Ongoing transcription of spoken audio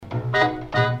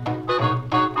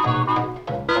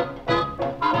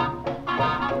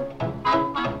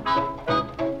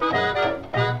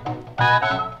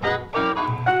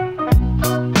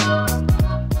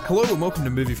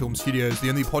Film Studios, the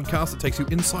only podcast that takes you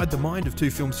inside the mind of two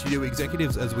film studio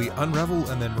executives as we unravel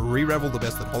and then re-ravel the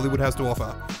best that Hollywood has to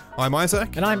offer. I'm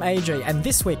Isaac. And I'm AJ, and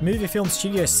this week Movie Film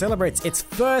Studios celebrates its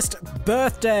first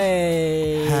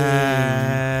birthday.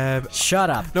 Shut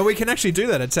up. No, we can actually do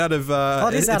that. It's out of...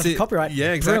 it is out of copyright.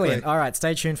 Yeah, exactly. Brilliant. All right,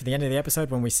 stay tuned for the end of the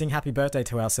episode when we sing happy birthday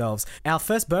to ourselves. Our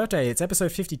first birthday, it's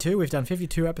episode 52. We've done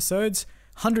 52 episodes.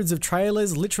 Hundreds of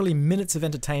trailers, literally minutes of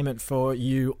entertainment for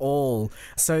you all.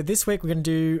 So this week we're going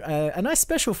to do a nice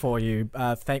special for you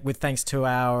with thanks to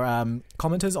our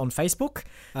commenters on Facebook.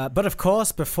 But of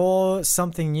course, before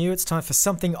something new, it's time for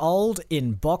something old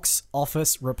in Box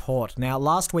Office Report. Now,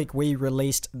 last week we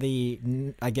released the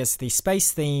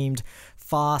space-themed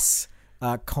farce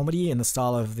comedy in the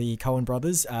style of the Coen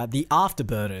brothers, The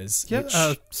Afterburners.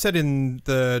 Yeah, set in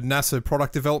the NASA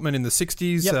product development in the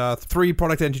 60s. Yep. Three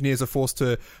product engineers are forced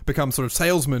to become sort of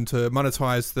salesmen to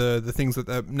monetize the things that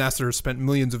NASA has spent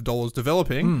millions of dollars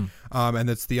developing. And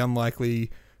it's the unlikely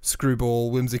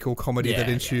screwball, whimsical comedy that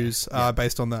ensues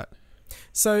based on that.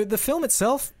 So the film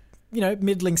itself,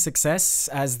 middling success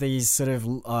as these sort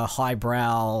of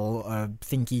highbrow,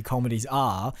 thinky comedies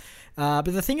are. But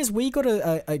the thing is, we got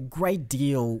a great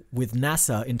deal with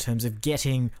NASA in terms of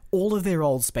getting all of their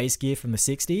old space gear from the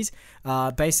 60s.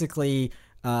 Basically,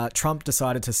 Trump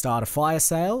decided to start a fire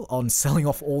sale on selling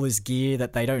off all this gear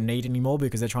that they don't need anymore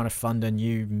because they're trying to fund a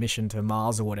new mission to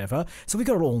Mars or whatever. So we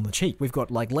got it all on the cheap. We've got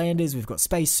like landers, we've got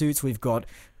spacesuits, we've got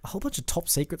a whole bunch of top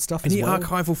secret stuff as well. Any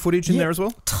archival footage in there as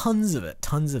well? Tons of it.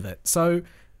 So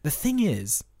the thing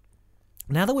is,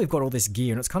 now that we've got all this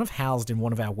gear and it's kind of housed in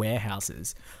one of our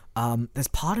warehouses, there's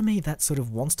part of me that sort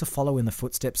of wants to follow in the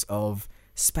footsteps of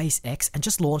SpaceX and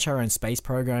just launch our own space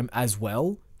program as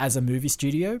well as a movie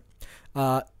studio.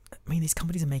 These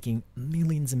companies are making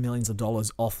millions and millions of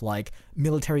dollars off like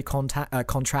military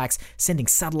contracts, sending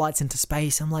satellites into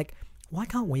space. I'm like, why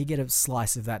can't we get a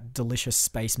slice of that delicious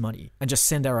space money and just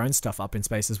send our own stuff up in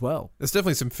space as well? There's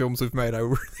definitely some films we've made I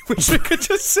really wish we could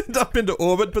just send up into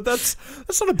orbit, but that's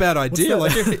not a bad idea.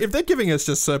 Like if they're giving us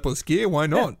just surplus gear, why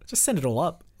not? Yeah, just send it all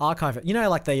up. Archive it.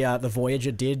 Like the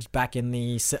Voyager did back in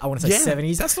the, I want to say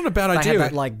 70s. That's not a bad idea. idea. They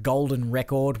had that like golden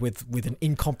record with an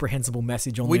incomprehensible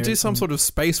message on there. We do some sort of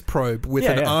space probe with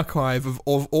an archive of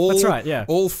all, that's right, yeah.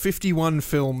 all 51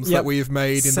 films that we have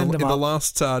made in the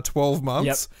last 12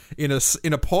 months in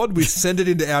a pod. We send it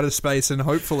into outer space and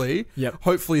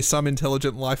hopefully some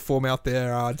intelligent life form out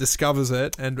there discovers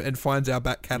it and finds our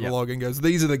back catalogue and goes,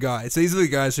 these are the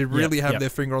guys who really have their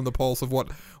finger on the pulse of what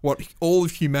all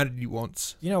of humanity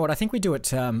wants. You know what? I think we do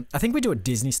it. I think we do it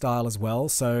Disney style as well.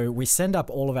 So we send up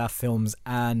all of our films,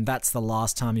 and that's the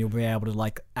last time you'll be able to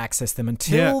like access them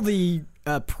until the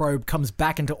probe comes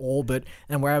back into orbit,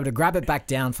 and we're able to grab it back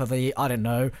down for the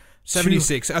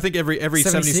 76. I think every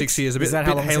 76 years, a bit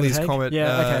Halley's Comet.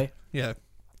 Okay. Yeah.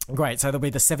 Great. So there'll be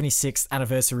the 76th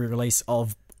anniversary release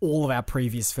of all of our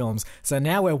previous films. So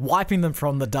now we're wiping them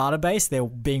from the database. They're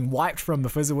being wiped from the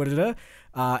Fuzzy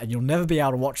and you'll never be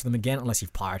able to watch them again unless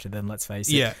you've pirated them, let's face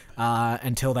it. Yeah.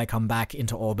 Until they come back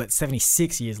into orbit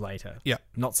 76 years later. Yeah.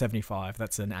 Not 75.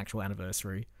 That's an actual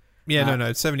anniversary. Yeah,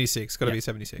 no, 76. Got to be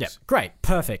 76. Yeah, great.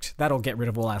 Perfect. That'll get rid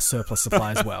of all our surplus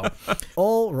supply as well.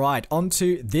 All right, on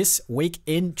to this week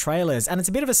in trailers. And it's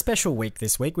a bit of a special week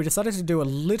this week. We decided to do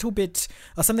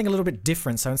something a little bit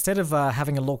different. So instead of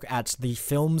having a look at the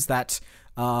films that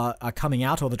are coming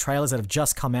out or the trailers that have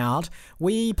just come out,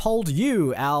 we polled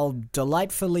you, our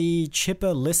delightfully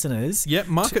chipper listeners. Yeah,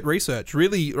 market research.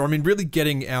 Really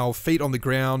getting our feet on the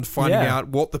ground, finding out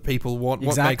what the people want,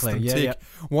 what makes them tick,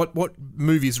 what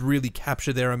movies really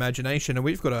capture their imagination. And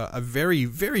we've got a very,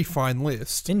 very fine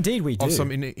list. Indeed we do. Of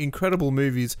some incredible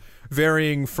movies,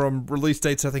 varying from release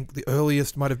dates. I think the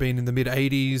earliest might have been in the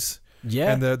mid-80s.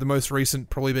 Yeah. And the most recent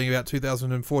probably being about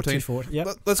 2014.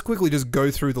 Let's quickly just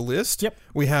go through the list. Yep.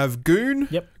 We have Goon,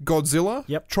 Godzilla,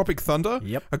 Yep. Tropic Thunder,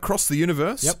 Across the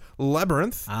Universe,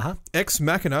 Labyrinth, Ex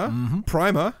Machina,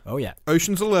 Primer,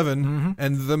 Ocean's 11,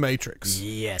 and The Matrix.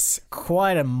 Yes.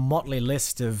 Quite a motley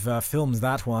list of films,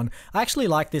 that one. I actually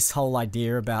like this whole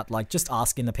idea about like just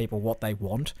asking the people what they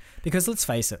want. Because let's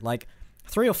face it, like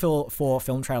 3 or 4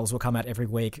 film trailers will come out every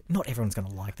week. Not everyone's going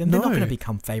to like them. They're not going to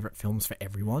become favourite films for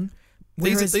everyone.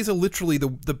 These are literally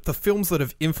the films that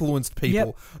have influenced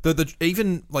people.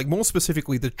 Even like more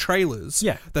specifically the trailers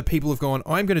that people have gone,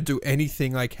 I'm going to do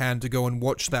anything I can to go and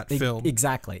watch that film.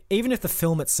 Exactly. Even if the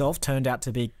film itself turned out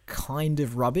to be kind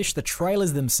of rubbish, the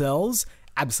trailers themselves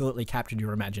absolutely captured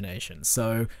your imagination.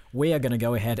 So we are going to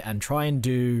go ahead and try and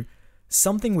do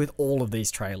something with all of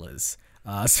these trailers.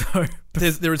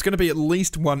 There is going to be at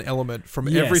least one element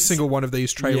from every single one of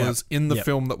these trailers in the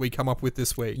film that we come up with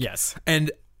this week. Yes.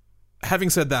 And having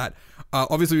said that,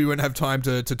 obviously we won't have time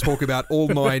to talk about all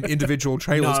 9 individual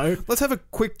trailers. No. Let's have a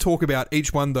quick talk about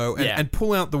each one, though, and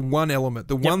pull out the one element,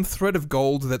 the one thread of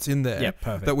gold that's in there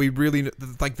that we really,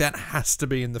 like, that has to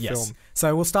be in the film.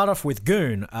 So we'll start off with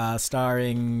Goon,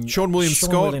 starring Sean William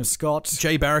Scott,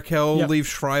 Jay Baruchel, Liev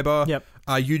Schreiber,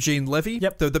 Eugene Levy.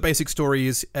 The basic story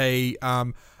is a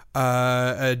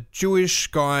Jewish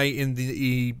guy in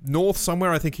the north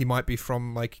somewhere. I think he might be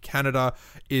from like Canada.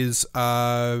 Is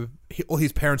all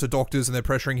his parents are doctors and they're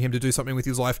pressuring him to do something with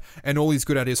his life, and all he's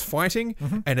good at is fighting.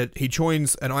 And he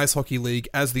joins an ice hockey league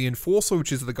as the enforcer,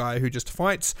 which is the guy who just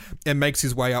fights, and makes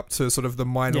his way up to sort of the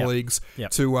minor leagues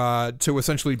to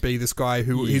essentially be this guy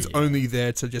who is only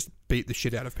there to just beat the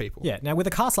shit out of people. Yeah. Now with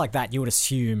a cast like that, you would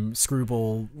assume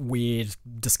screwball, weird,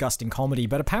 disgusting comedy,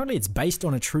 but apparently it's based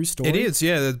on a true story. It is,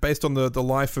 yeah, based on the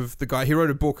life of the guy. He wrote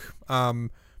a book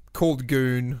called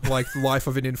Goon, like the life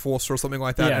of an enforcer or something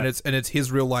like that, and it's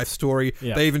his real life story.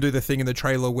 They even do the thing in the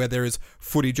trailer where there is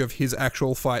footage of his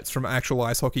actual fights from actual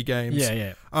ice hockey games.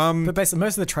 But basically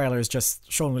most of the trailer is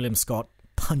just Sean William Scott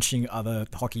punching other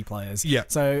hockey players.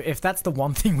 So if that's the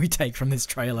one thing we take from this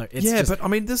trailer, it's just... but I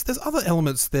mean there's other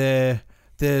elements there.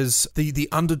 There's the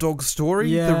underdog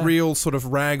story, the real sort of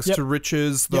rags to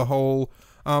riches, the whole...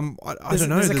 I don't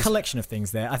know. There's a collection of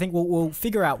things there. I think we'll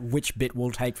figure out which bit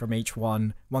we'll take from each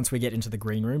one once we get into the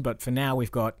green room. But for now, we've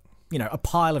got a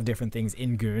pile of different things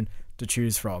in Goon to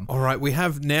choose from. All right, we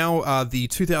have now the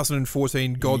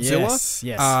 2014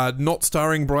 Godzilla, not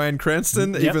starring Bryan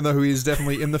Cranston, even though he is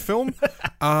definitely in the film.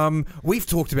 We've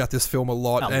talked about this film a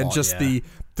lot,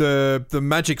 the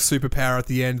magic superpower at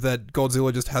the end that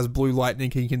Godzilla just has blue lightning,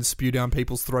 he can spew down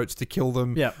people's throats to kill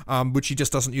them, which he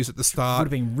just doesn't use at the start. Would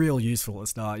have been real useful at the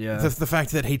start, The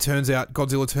fact that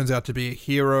Godzilla turns out to be a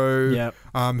hero,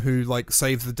 who like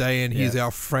saves the day, and he's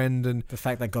our friend, and the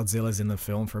fact that Godzilla's in the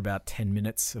film for about 10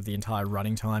 minutes of the entire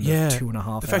running time of 2.5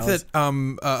 hours. The fact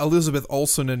that Elizabeth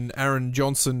Olsen and Aaron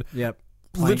Johnson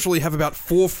literally have about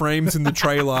 4 frames in the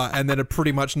trailer and then are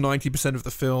pretty much 90% of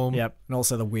the film. And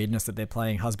also the weirdness that they're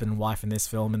playing husband and wife in this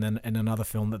film, and then in another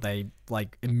film that they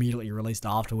like immediately released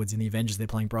afterwards in the Avengers, they're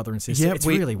playing brother and sister. It's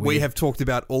really weird. We have talked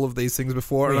about all of these things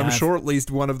before, and I'm sure at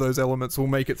least one of those elements will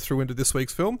make it through into this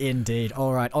week's film. Indeed.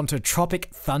 All right, on to Tropic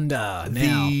Thunder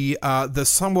now. The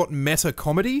somewhat meta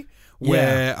comedy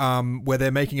where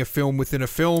they're making a film within a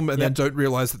film and then don't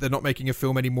realize that they're not making a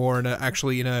film anymore and are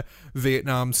actually in a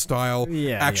Vietnam style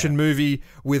action movie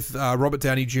with Robert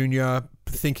Downey Jr.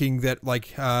 thinking that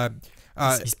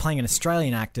he's playing an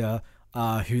Australian actor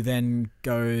who then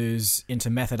goes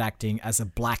into method acting as a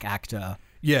black actor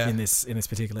in this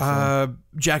particular film.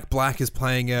 Jack Black is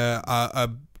playing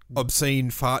a obscene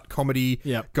fart comedy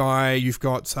guy. You've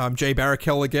got Jay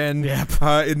Baruchel again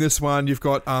in this one. You've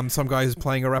got some guy who's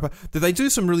playing a rapper. They do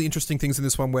some really interesting things in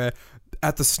this one where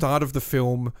at the start of the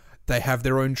film they have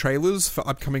their own trailers for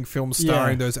upcoming films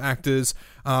starring those actors.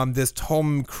 There's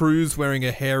Tom Cruise wearing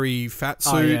a hairy fat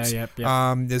suit.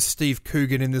 There's Steve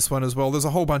Coogan in this one as well. There's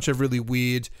a whole bunch of really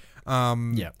weird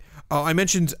I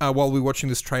mentioned while we were watching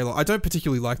this trailer, I don't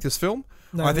particularly like this film.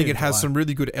 No, I think it has some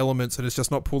really good elements and it's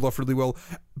just not pulled off really well.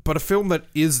 But a film that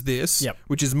is this,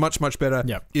 which is much, much better,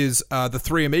 is The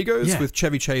Three Amigos with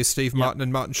Chevy Chase, Steve Martin,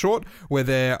 and Martin Short, where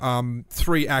they're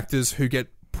 3 actors who get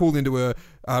pulled into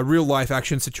a real-life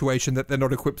action situation that they're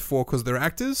not equipped for because they're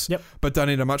actors, but done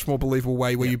in a much more believable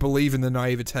way where you believe in the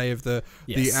naivete of the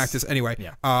actors. Anyway,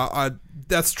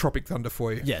 that's Tropic Thunder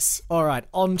for you. Yes. All right,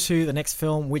 on to the next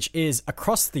film, which is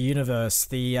Across the Universe,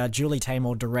 the Julie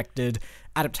Taymor directed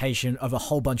adaptation of a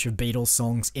whole bunch of Beatles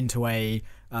songs into a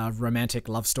romantic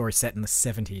love story set in the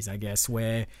 70s, I guess,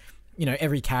 where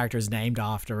every character is named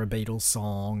after a Beatles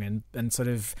song, and sort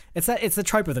of it's the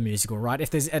trope of the musical, right? If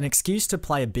there's an excuse to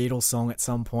play a Beatles song at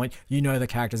some point, the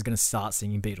character's going to start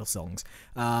singing Beatles songs.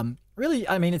 Really,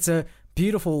 I mean, it's a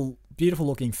beautiful, beautiful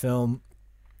looking film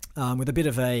with a bit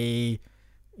of a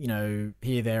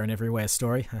here, there, and everywhere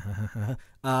story.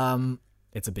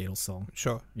 It's a Beatles song.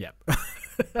 Sure. Yep.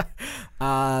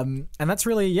 And that's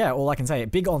really, all I can say. A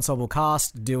big ensemble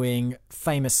cast doing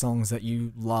famous songs that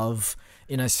you love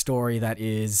in a story that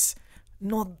is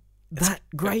not that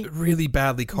great. Really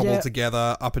badly cobbled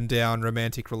together, up and down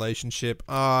romantic relationship.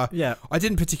 I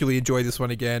didn't particularly enjoy this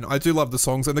one again. I do love the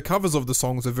songs, and the covers of the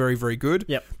songs are very, very good.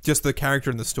 Just the character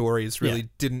and the stories really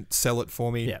didn't sell it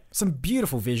for me. Some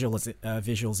beautiful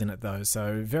visuals in it though,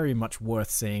 so very much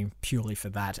worth seeing purely for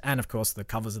that. And of course the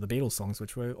covers of the Beatles songs,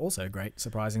 which were also great,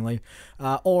 surprisingly.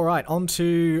 All right, on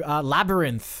to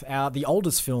Labyrinth, the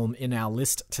oldest film in our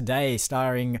list today,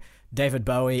 starring David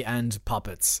Bowie and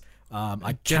puppets.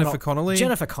 Jennifer Connelly?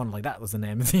 Jennifer Connelly, that was the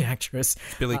name of the actress.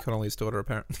 Billy Connolly's daughter,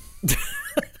 apparently.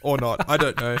 Or not. I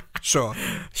don't know. Sure,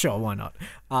 why not?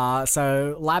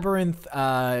 So Labyrinth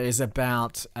is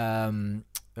about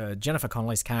Jennifer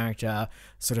Connelly's character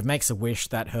sort of makes a wish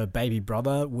that her baby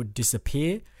brother would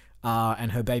disappear.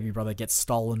 And her baby brother gets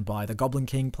stolen by the Goblin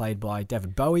King, played by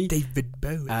David Bowie.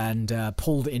 And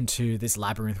pulled into this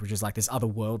labyrinth, which is like this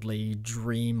otherworldly,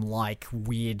 dream-like,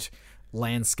 weird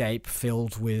landscape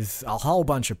filled with a whole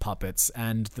bunch of puppets.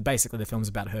 And basically the film's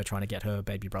about her trying to get her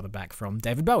baby brother back from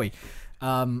David Bowie.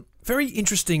 Very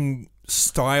interesting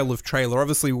style of trailer.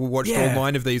 Obviously, we watched all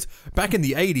 9 of these. Back in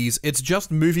the 80s, it's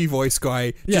just movie voice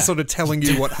guy just sort of telling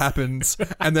you what happens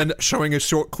and then showing a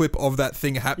short clip of that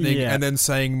thing happening and then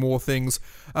saying more things.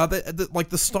 Like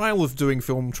the style of doing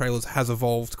film trailers has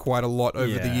evolved quite a lot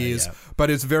over the years,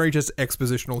 but it's very just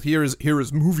expositional. Here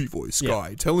is movie voice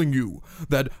guy telling you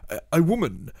that a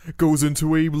woman goes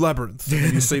into a labyrinth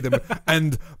and you see them,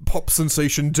 and pop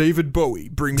sensation David Bowie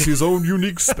brings his own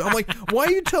unique spin. I'm like, why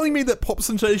are you telling me that pop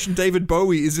sensation David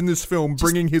Bowie is in this film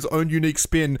bringing his own unique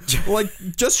spin? Like,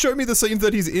 just show me the scenes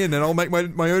that he's in and I'll make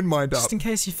my own mind up. Just in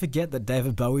case you forget that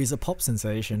David Bowie is a pop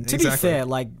sensation. To be fair,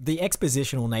 like, the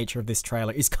expositional nature of this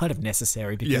trailer is kind of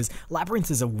necessary because Labyrinth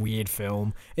is a weird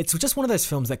film. It's just one of those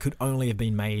films that could only have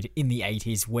been made in the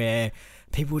 80s where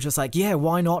people were just like,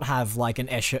 why not have like an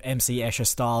MC Escher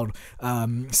styled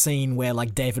scene where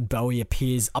like David Bowie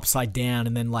appears upside down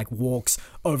and then like walks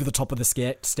over the top of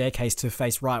the staircase to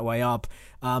face right way up,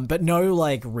 but no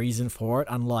like reason for it,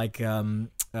 unlike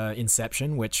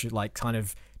Inception, which like kind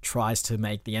of tries to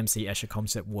make the MC Escher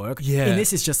concept work. And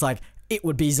this is just like, it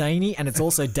would be zany, and it's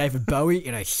also David Bowie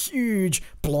in a huge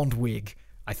blonde wig,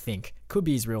 I think. Could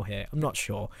be his real hair. I'm not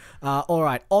sure. All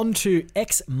right, on to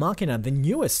Ex Machina, the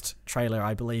newest trailer,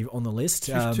 I believe, on the list.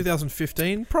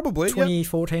 2015, probably.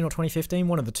 2014 or 2015,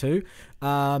 one of the two.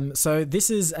 So this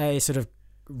is a sort of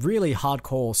really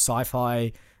hardcore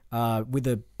sci-fi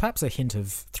with perhaps a hint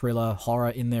of thriller, horror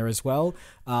in there as well.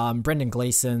 Brendan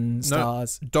Gleeson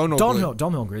stars...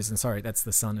 Domhnall Gleeson, sorry, that's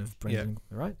the son of Brendan,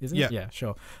 right? Isn't it? Yeah,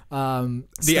 sure.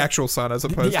 The actual son as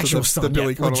opposed to the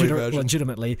Billy Connolly version.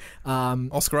 Legitimately.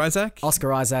 Oscar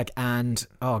Isaac and,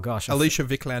 oh gosh. Alicia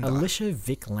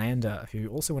Vikander. Who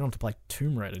also went on to play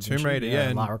Tomb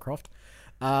Raider, Lara Croft.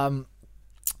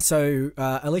 So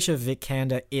Alicia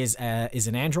Vikander is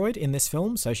an android in this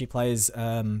film. So she plays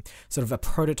sort of a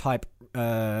prototype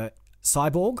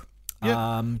cyborg.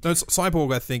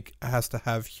 Cyborg, I think, has to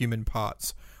have human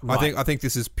parts. Right. I think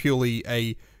this is purely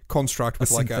a construct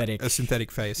with a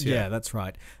synthetic face. Yeah, that's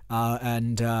right.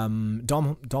 And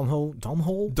Domhnall.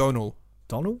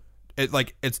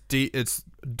 It's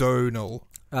Donal.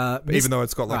 Even though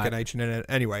it's got like an H in it.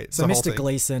 Anyway, so Mr.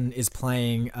 Gleeson is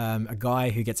playing a guy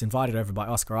who gets invited over by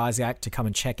Oscar Isaac to come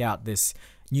and check out this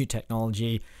new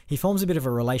technology. He forms a bit of a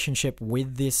relationship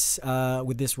with this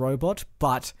robot,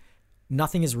 but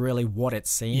nothing is really what it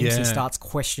seems. He starts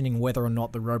questioning whether or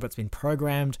not the robot's been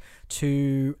programmed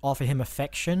to offer him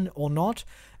affection or not.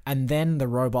 And then the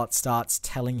robot starts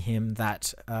telling him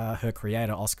that her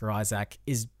creator, Oscar Isaac,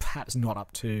 is perhaps not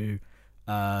up to...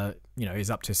 is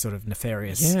up to sort of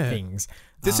nefarious things.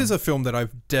 This is a film that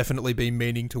I've definitely been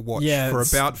meaning to watch for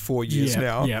about 4 years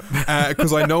now.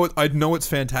 Because I know it's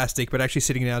fantastic, but actually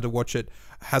sitting down to watch it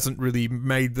hasn't really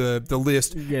made the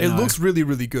list. It looks really,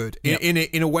 really good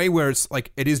in a way where it's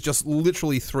like it is just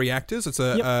literally 3 actors. It's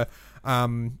a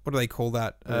what do they call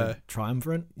that?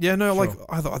 Triumvirate? Yeah, no, sure.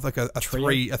 like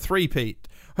a three-peat.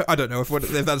 I don't know if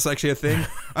that's actually a thing.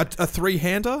 A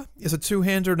 3-hander? Is a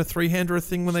 2-hander and a 3-hander a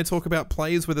thing when they talk about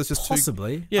plays where there's just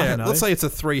possibly? 2? Yeah, let's say it's a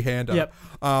 3-hander. Yep.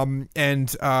 And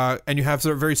you have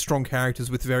sort of very strong characters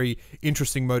with very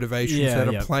interesting motivations that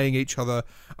are playing each other.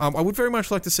 I would very much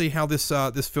like to see how this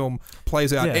film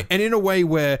plays out, and in a way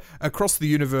where Across the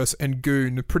Universe and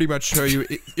Goon pretty much show you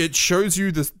it shows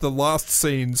you the last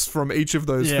scenes from each of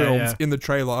those films in the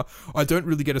trailer. I don't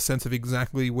really get a sense of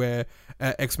exactly where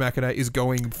Ex Machina is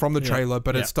going from the trailer,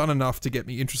 but it's done enough to get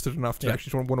me interested enough to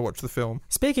actually want to watch the film.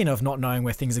 Speaking of not knowing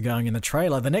where things are going in the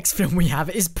trailer, the next film we have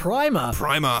is Primer.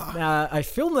 A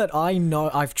film that I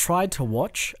know I've tried to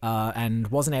watch and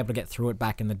wasn't able to get through it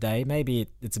back in the day. Maybe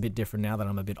it's a bit different now that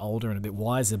I'm a bit older and a bit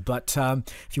wiser, but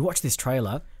if you watch this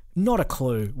trailer, not a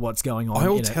clue what's going on.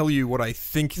 I'll tell you what I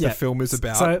think the film is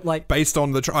about. So, based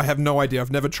on I have no idea.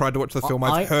 I've never tried to watch the film.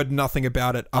 I've heard nothing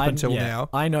about it up until now.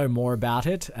 I know more about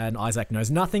it, and Isaac knows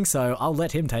nothing, so I'll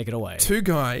let him take it away. 2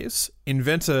 guys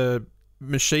invent a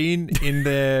machine in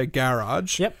their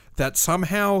garage that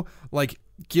somehow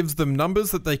gives them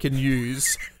numbers that they can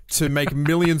use to make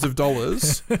millions of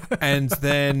dollars, and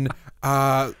then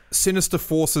sinister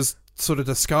forces sort of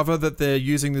discover that they're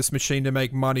using this machine to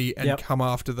make money and come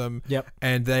after them.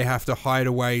 And they have to hide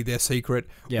away their secret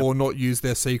or not use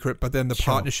their secret. But then the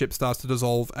partnership starts to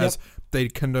dissolve as they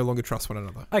can no longer trust one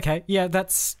another. Okay, yeah,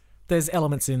 there's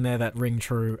elements in there that ring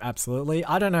true, absolutely.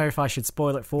 I don't know if I should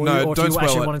spoil it for you or if you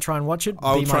actually want to try and watch it.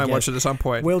 I'll try and watch it at some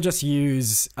point. We'll just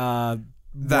use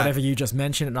whatever you just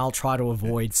mentioned, and I'll try to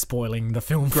avoid spoiling the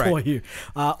film for you.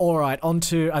 All right, on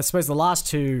to, I suppose the last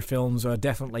two films are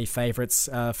definitely favourites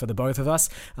for the both of us.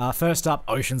 First up,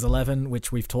 Ocean's 11,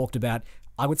 which we've talked about,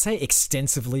 I would say,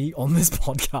 extensively on this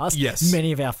podcast. Yes.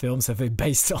 Many of our films have been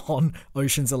based on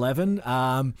Ocean's 11.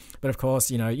 But of course,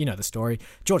 you know the story.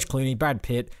 George Clooney, Brad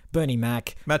Pitt, Bernie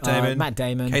Mac, Matt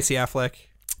Damon, Casey Affleck.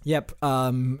 Yep.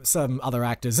 Some other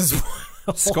actors as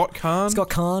well. Scott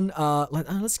Caan.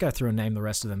 Let's go through and name the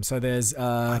rest of them. So there's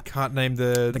I can't name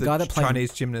the guy that played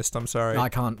Chinese gymnast. I'm sorry. I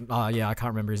can't. I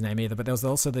can't remember his name either. But there was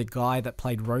also the guy that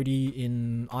played Rhodey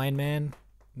in Iron Man,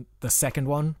 the second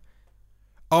one.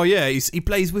 Oh yeah, he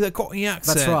plays with a Cockney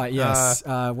accent. That's right. Yes.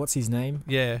 What's his name?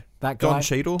 Yeah, that guy.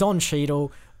 Don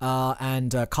Cheadle.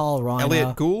 And Carl Reiner.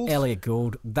 Elliot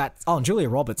Gould. And Julia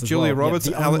Roberts as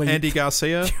well. Andy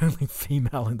Garcia. The only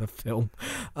female in the film.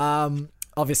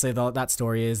 Obviously, that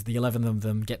story is the 11 of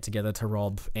them get together to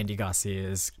rob Andy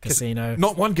Garcia's casino.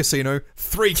 Not one casino,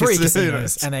 three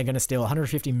casinos. And they're going to steal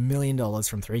 $150 million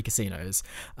from 3 casinos.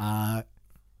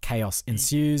 Chaos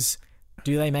ensues.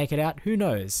 Do they make it out? Who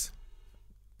knows?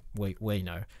 We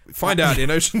know. Find out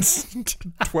in Ocean's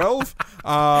 12.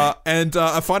 And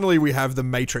finally, we have The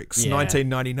Matrix,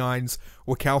 1999's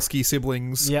Wachowski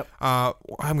siblings. Yep.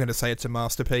 I'm going to say it's a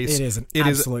masterpiece. It is an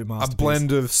absolute masterpiece. A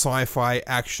blend of sci-fi,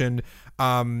 action,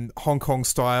 Hong Kong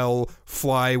style,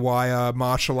 fly wire,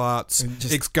 martial arts,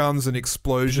 guns and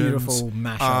explosions. Beautiful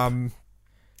mashup.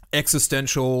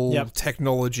 Existential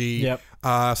technology.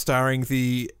 Starring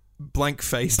the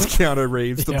blank-faced Keanu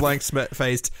Reeves, the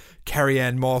blank-faced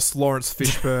Carrie-Anne Moss, Lawrence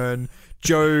Fishburne,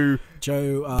 Joe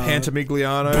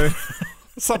Pantamigliano,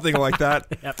 something like that.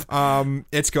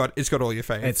 It's got all your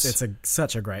faves. It's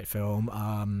such a great film.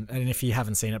 And if you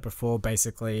haven't seen it before,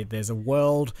 basically there's a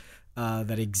world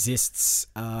that exists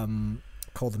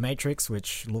called the Matrix,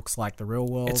 which looks like the real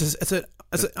world. It's an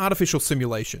artificial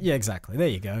simulation. Yeah, exactly. There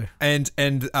you go. And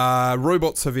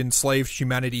robots have enslaved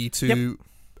humanity to.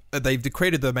 They've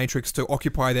created the Matrix to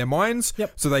occupy their minds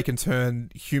so they can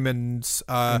turn humans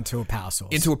into a power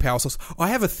source. I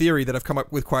have a theory that I've come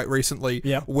up with quite recently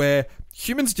where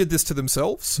humans did this to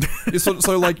themselves.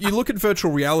 so like, you look at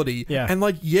virtual reality and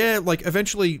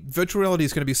eventually virtual reality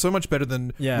is going to be so much better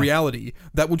than reality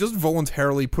that we'll just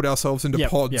voluntarily put ourselves into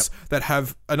pods that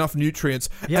have enough nutrients.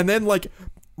 And then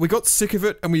we got sick of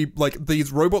it, and we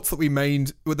these robots that we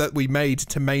made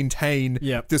to maintain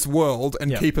this world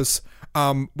and keep us.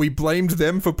 We blamed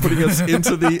them for putting us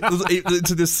into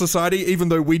this society, even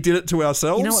though we did it to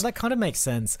ourselves. You know what? That kind of makes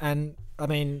sense. And I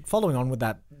mean, following on with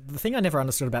that, the thing I never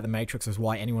understood about the Matrix was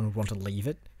why anyone would want to leave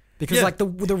it. Because the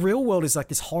real world is like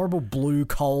this horrible blue,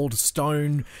 cold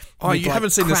stone. Oh, you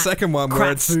haven't seen the second one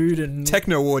where it's food and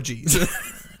techno orgies.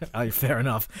 Oh, fair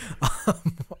enough.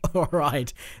 All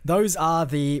right. Those are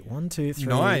the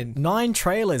 9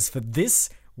 trailers for this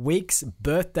week's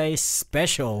birthday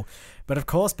special. But of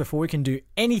course, before we can do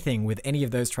anything with any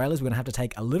of those trailers, we're going to have to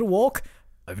take a little walk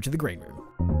over to the green room.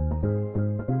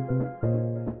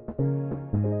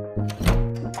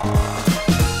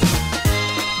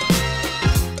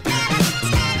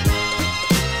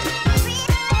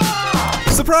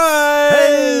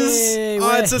 Surprise! Hey,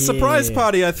 it's a surprise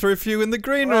party I threw for you in the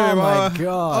green room. Oh my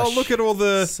gosh. Oh, look at all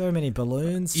the... So many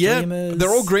balloons, streamers. Yeah,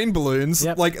 they're all green balloons.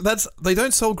 They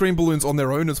don't sell green balloons on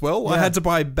their own as well. Yeah. I had to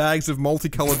buy bags of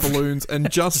multicolored balloons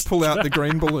and just pull out the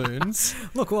green balloons.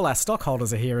 Look, all our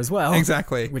stockholders are here as well.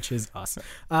 Exactly. Which is us.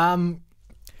 All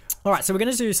right, so we're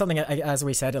going to do something, as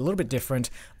we said, a little bit different.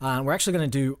 We're actually going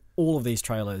to do all of these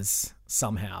trailers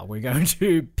somehow. We're going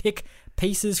to pick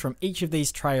pieces from each of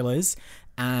these trailers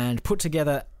and put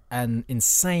together an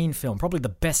insane film, probably the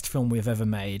best film we've ever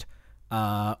made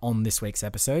on this week's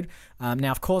episode.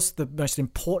 Now, of course, the most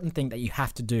important thing that you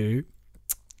have to do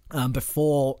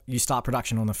before you start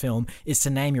production on the film is to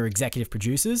name your executive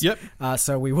producers. Yep.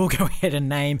 So we will go ahead and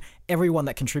name everyone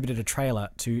that contributed a trailer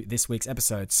to this week's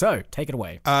episode. So take it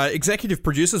away. Executive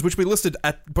producers, which we listed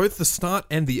at both the start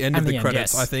and the end of the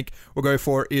credits, I think we'll go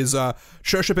for, is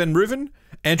Saoirse Ben Reuven,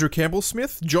 Andrew Campbell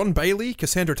Smith, John Bailey,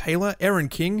 Cassandra Taylor, Aaron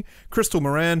King, Crystal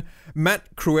Moran,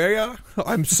 Matt Cruera.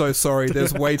 I'm so sorry.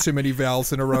 There's way too many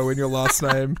vowels in a row in your last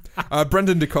name.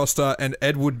 Brendan DaCosta and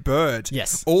Edward Bird.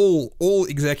 Yes. All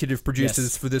executive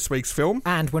producers for this week's film.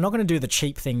 And we're not going to do the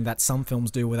cheap thing that some films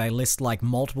do where they list like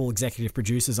multiple executive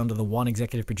producers under the the one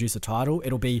executive producer title.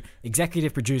 It'll be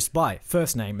executive produced by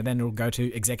first name, and then it'll go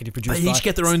to executive produced by... They each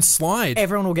get their own slide.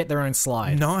 Everyone will get their own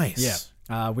slide. Nice.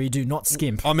 Yeah. We do not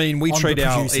skimp. I mean, we treat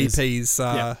our EPs...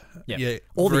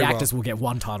 All the actors will get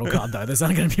one title card, though. There's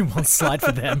only going to be one slide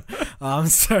for them.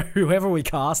 So whoever we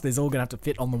cast, there's all going to have to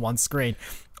fit on the one screen.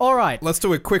 All right. Let's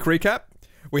do a quick recap.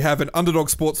 We have an underdog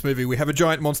sports movie. We have a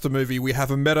giant monster movie. We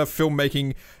have a meta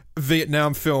filmmaking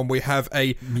Vietnam film. We have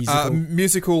a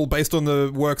musical based on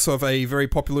the works of a very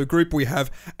popular group. We have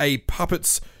a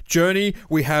puppet's journey.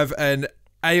 We have an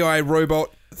AI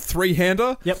robot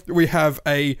three-hander. Yep. We have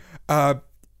a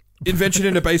invention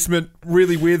in a basement,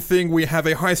 really weird thing. We have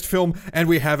a heist film, and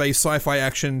we have a sci-fi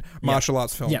action martial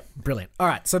arts film. Yep, brilliant. All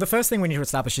right, so the first thing we need to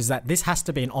establish is that this has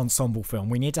to be an ensemble film.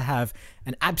 We need to have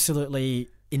an absolutely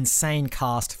insane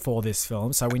cast for this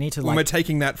film, so we need to we're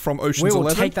taking that from Ocean's 11. We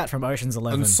will take that from Ocean's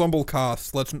 11. Ensemble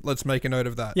cast. Let's make a note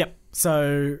of that. Yep.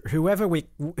 So whoever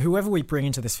we bring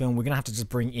into this film, we're gonna have to just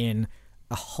bring in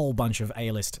a whole bunch of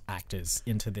A-list actors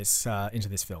into this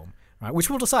film, right? Which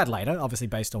we'll decide later, obviously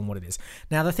based on what it is.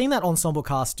 Now, the thing that ensemble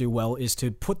casts do well is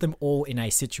to put them all in a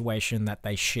situation that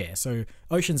they share. So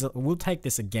we'll take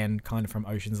this again, kind of from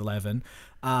Ocean's 11,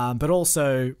 but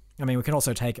also, I mean, we can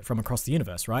also take it from across the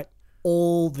universe, right?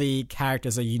 All the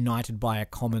characters are united by a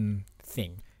common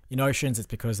thing. In Oceans, it's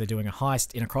because they're doing a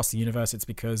heist. In Across the Universe, it's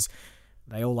because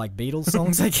they all like Beatles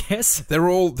songs, I guess. They're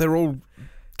all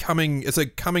coming. It's a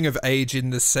coming of age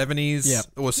in the 70s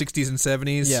or 60s and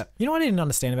 70s. Yeah. You know what I didn't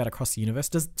understand about Across the Universe?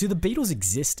 Do the Beatles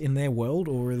exist in their world,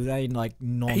 or are they like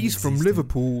non-existent? He's from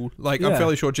Liverpool. I'm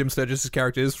fairly sure Jim Sturgis'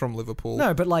 character is from Liverpool.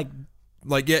 No,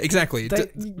 but yeah, exactly.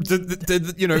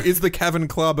 Is the Cavern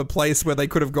Club a place where they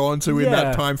could have gone to in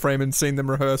that time frame and seen them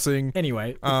rehearsing?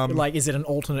 Anyway, is it an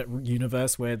alternate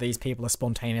universe where these people are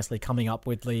spontaneously coming up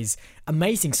with these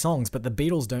amazing songs, but the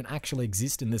Beatles don't actually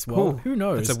exist in this world? Who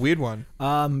knows? It's a weird one.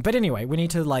 But anyway, we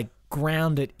need to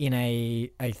ground it in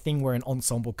a thing where an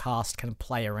ensemble cast can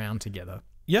play around together.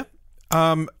 Yeah.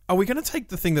 Are we going to take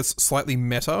the thing that's slightly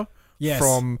meta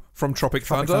from Tropic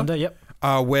Thunder? Yep.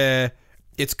 Where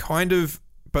it's kind of,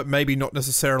 but maybe not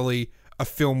necessarily a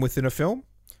film within a film.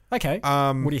 Okay. What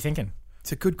are you thinking?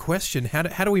 It's a good question.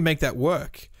 How do we make that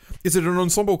work? Is it an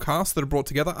ensemble cast that are brought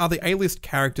together? Are the A-list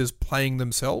characters playing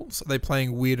themselves? Are they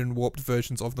playing weird and warped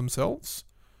versions of themselves?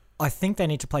 I think they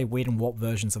need to play weird and warped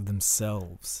versions of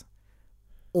themselves.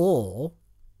 Or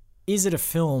is it a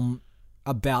film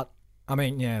about... I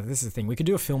mean, this is the thing. We could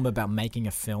do a film about making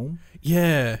a film.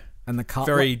 Yeah. And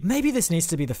maybe this needs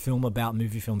to be the film about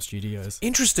movie film studios.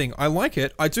 Interesting. I like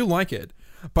it. I do like it.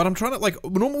 But I'm trying to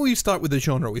normally we start with a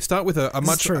genre. We start with a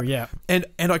much... true, yeah. And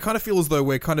I kind of feel as though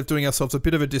we're kind of doing ourselves a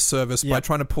bit of a disservice by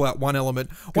trying to pull out one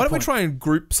element. Why don't we try and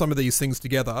group some of these things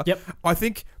together? Yep. I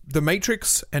think The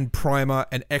Matrix and Primer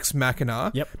and Ex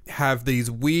Machina have these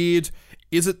weird...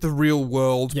 Is it the real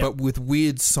world, but with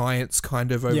weird science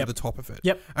kind of over the top of it?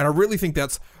 Yep. And I really think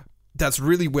that's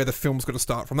really where the film's got to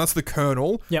start from. That's the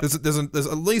kernel. Yep. There's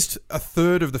at least a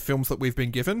third of the films that we've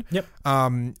been given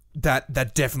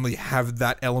that definitely have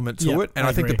that element to it. And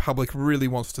I think the public really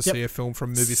wants to see a film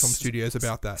from movie film studios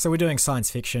about that. So we're doing science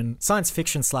fiction /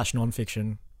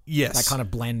 non-fiction. Yes. That kind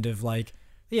of blend of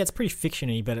it's pretty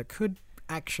fiction-y, but it could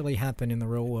actually happen in the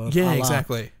real world. Yeah,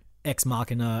 exactly. Ex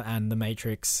Machina and The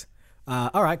Matrix.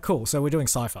 All right, cool. So we're doing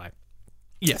sci-fi.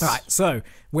 Yes. All right, so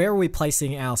where are we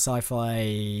placing our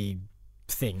sci-fi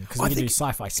thing? Because we can do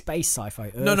sci-fi space, sci-fi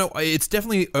Earth. No, it's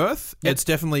definitely Earth. Yep.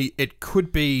 It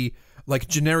could be like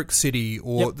generic city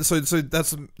or... So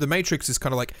that's... The Matrix is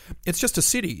kind of it's just a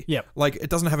city. Yep. It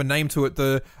doesn't have a name to it.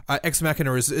 The Ex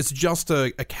Machina it's just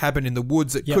a cabin in the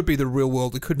woods. It could be the real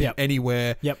world. It could be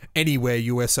anywhere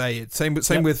USA. Same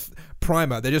with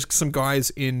Primer. They're just some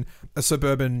guys in a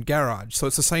suburban garage. So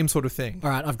it's the same sort of thing. All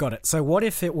right, I've got it. So what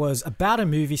if it was about a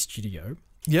movie studio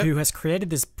who has created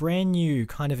this brand new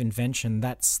kind of invention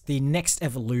that's the next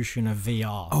evolution of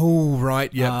VR? Oh,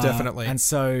 right. Yeah, definitely. And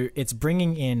so it's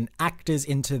bringing in actors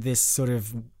into this sort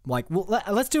of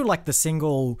let's do the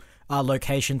single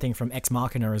location thing from Ex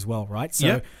Machina as well, right?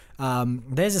 So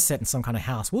there's a set in some kind of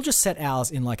house. We'll just set ours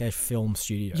in a film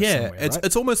studio somewhere,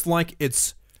 it's almost like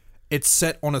it's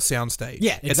set on a soundstage.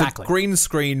 Yeah, exactly. It's a green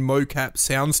screen mocap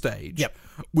soundstage,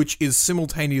 which is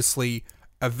simultaneously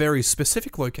a very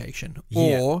specific location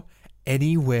or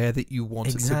anywhere that you want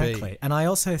it to be. Exactly. And I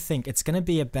also think it's going to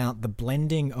be about the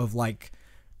blending of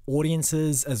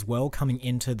audiences as well coming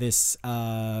into this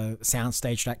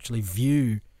soundstage to actually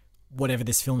view whatever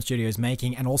this film studio is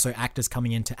making, and also actors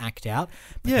coming in to act out.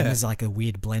 But then there's a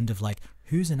weird blend of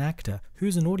Who's an actor?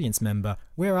 Who's an audience member?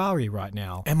 Where are we right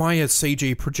now? Am I a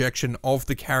CG projection of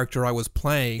the character I was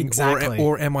playing? Exactly.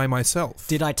 Or am I myself?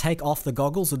 Did I take off the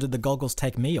goggles or did the goggles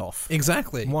take me off?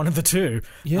 Exactly. One of the two.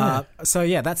 Yeah. So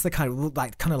yeah, that's the kind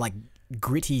of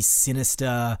gritty,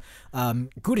 sinister,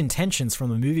 good intentions from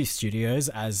the movie studios,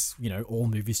 as you know, all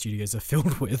movie studios are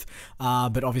filled with.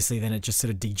 But obviously, then it just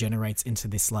sort of degenerates into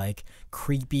this like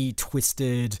creepy,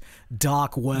 twisted,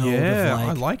 dark world. Yeah, of,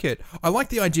 I like it. I like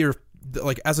the idea of,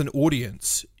 like, as an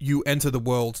audience, you enter the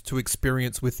world to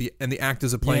experience with the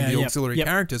actors are playing the auxiliary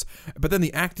characters, but then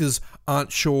the actors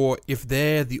aren't sure if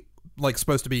they're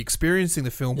supposed to be experiencing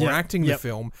the film or acting the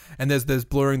film, and there's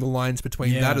blurring the lines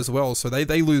between that as well. So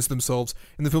they lose themselves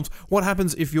in the films. What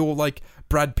happens if you're like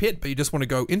Brad Pitt, but you just want to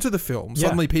go into the film?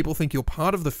 Suddenly people think you're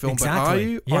part of the film, but are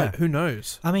you? Yeah. Who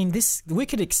knows? I mean, we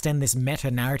could extend this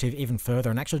meta narrative even further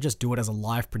and actually just do it as a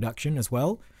live production as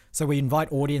well. So we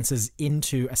invite audiences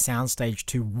into a soundstage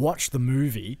to watch the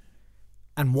movie,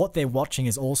 and what they're watching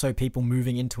is also people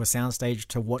moving into a soundstage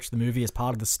to watch the movie as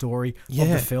part of the story of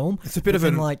the film. It's a bit of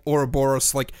an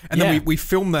Ouroboros, then we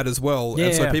film that as well,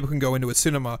 and so people can go into a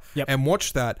cinema and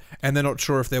watch that, and they're not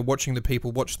sure if they're watching the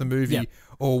people watch the movie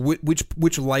or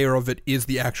which layer of it is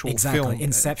the actual film.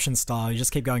 Inception style. You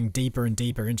just keep going deeper and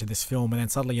deeper into this film, and then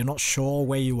suddenly you're not sure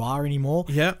where you are anymore.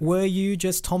 Yeah. Were you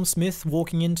just Tom Smith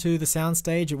walking into the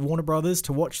soundstage at Warner Brothers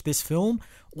to watch this film,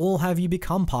 or have you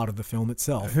become part of the film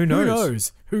itself? Who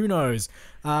knows? Who knows?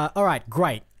 All right,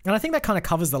 great. And I think that kind of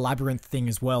covers the Labyrinth thing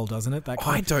as well, doesn't it?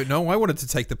 I don't know. I wanted to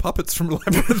take the puppets from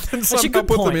Labyrinth and somehow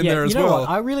put them in there as well. What?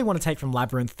 I really want to take from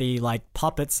Labyrinth the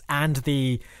puppets and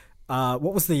the...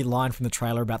 what was the line from the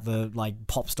trailer about the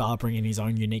pop star bringing his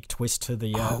own unique twist to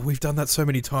the... we've done that so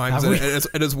many times, and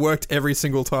it has worked every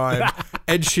single time.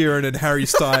 Ed Sheeran and Harry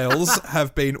Styles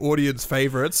have been audience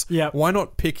favourites. Yep. Why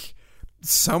not pick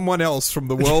someone else from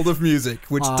the world of music,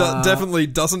 which definitely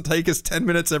doesn't take us 10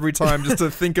 minutes every time just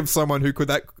to think of someone who could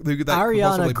that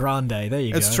Ariana Grande, there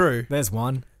you go. It's true. There's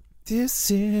one. This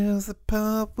is the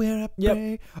pub where I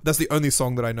pray. That's the only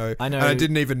song that I know. I know. And I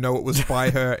didn't even know it was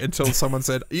by her until someone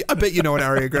said, I bet you know an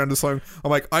Ariana Grande song. I'm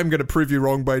like, I'm going to prove you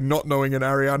wrong by not knowing an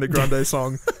Ariana Grande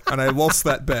song. And I lost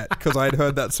that bet because I had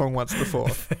heard that song once before.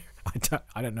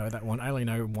 I don't know that one. I only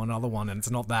know one other one, and it's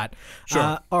not that.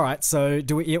 Sure. All right, so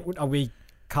are we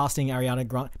casting Ariana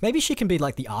Grande? Maybe she can be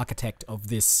like the architect of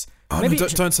this... Maybe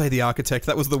don't say the architect.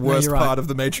 That was the worst part of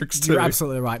The Matrix 2. You're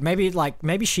absolutely right.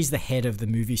 Maybe she's the head of the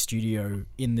movie studio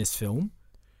in this film.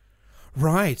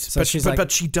 Right. So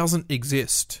but she doesn't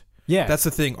exist. Yeah. That's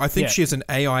the thing. I think she is an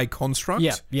AI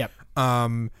construct. Yeah.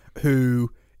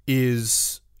 Who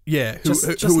is... Yeah.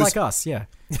 Just like us, yeah.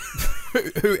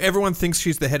 Who everyone thinks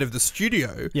she's the head of the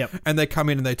studio, and they come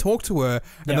in and they talk to her,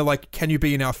 and they're like, "Can you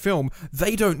be in our film?"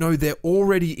 They don't know they're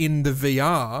already in the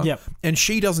VR, and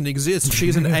she doesn't exist.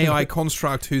 She's an AI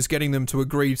construct who's getting them to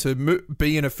agree to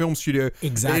be in a film studio,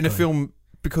 in a film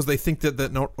because they think that they're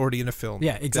not already in a film.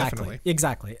 Yeah, exactly, definitely.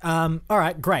 Exactly. All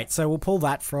right, great. So we'll pull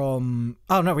that from.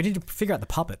 Oh no, we need to figure out the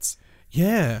puppets.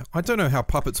 Yeah, I don't know how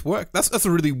puppets work. That's a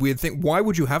really weird thing. Why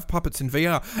would you have puppets in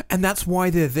VR? And that's why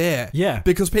they're there. Yeah.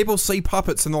 Because people see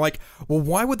puppets and they're like, well,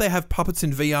 why would they have puppets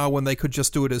in VR when they could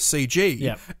just do it as CG?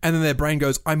 Yep. And then their brain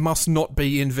goes, I must not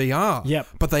be in VR. Yep.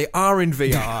 But they are in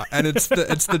VR, and it's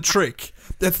the trick.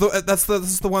 That's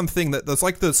the one thing that's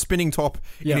like the spinning top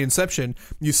in Inception.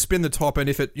 You spin the top, and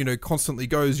if it constantly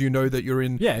goes, you know that you're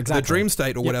in the dream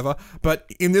state or whatever. But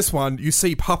in this one, you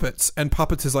see puppets, and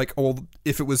puppets is like, oh,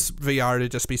 if it was VR,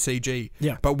 it'd just be CG.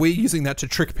 Yeah. But we're using that to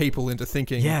trick people into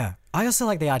thinking. Yeah. I also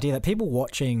like the idea that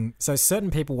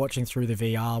certain people watching through the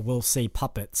VR will see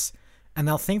puppets, and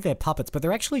they'll think they're puppets, but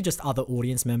they're actually just other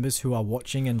audience members who are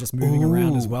watching and just moving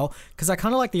around as well. Because I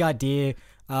kind of like the idea.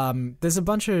 There's a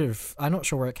bunch of, I'm not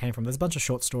sure where it came from, there's a bunch of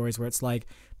short stories where it's like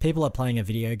people are playing a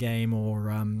video game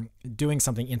or doing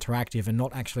something interactive and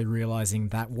not actually realizing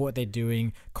that what they're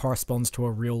doing corresponds to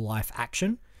a real life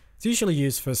action. It's usually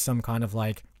used for some kind of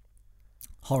like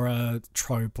horror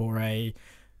trope or a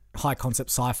high concept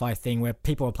sci-fi thing where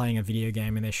people are playing a video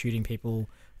game and they're shooting people,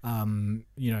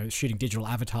 shooting digital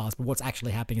avatars, but what's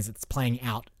actually happening is it's playing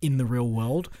out in the real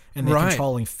world and they're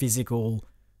controlling physical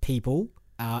people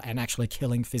and actually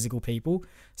killing physical people.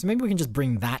 So maybe we can just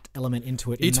bring that element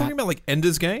into it. Are you talking about like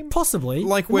Ender's Game? Possibly.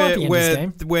 Like where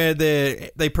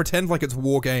they pretend like it's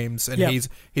war games and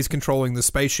he's controlling the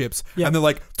spaceships and they're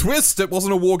like, twist, it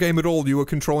wasn't a war game at all. You were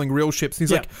controlling real ships. And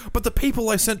he's like, but the people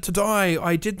I sent to die,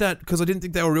 I did that because I didn't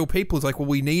think they were real people. It's like, well,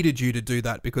 we needed you to do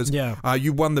that because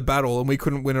you won the battle and we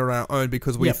couldn't win on our own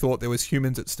because we thought there was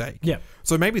humans at stake. Yeah.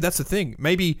 So maybe that's the thing.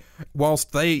 Maybe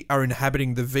whilst they are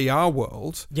inhabiting the VR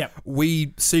world, we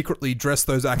they secretly dress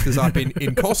those actors up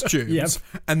in costumes,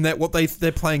 and that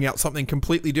they're playing out something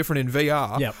completely different in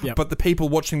VR. But the people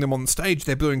watching them on stage,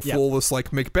 they're doing flawless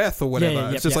like Macbeth or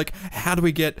whatever. It's just like, how do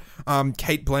we get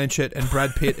Kate Blanchett and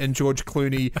Brad Pitt and George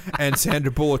Clooney and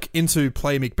Sandra Bullock into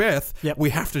play Macbeth? We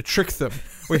have to trick them.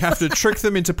 We have to trick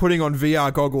them into putting on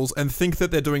VR goggles and think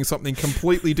that they're doing something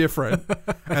completely different,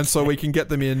 and so we can get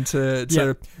them in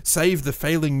to save the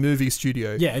failing movie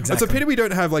studio. Yeah, exactly. It's a pity we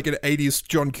don't have like an 80s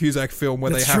John Cusack film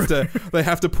where they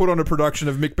have to put on a production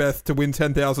of Macbeth to win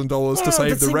 $10,000 to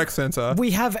save the rec center.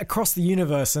 We have Across the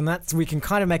Universe, and we can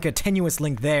kind of make a tenuous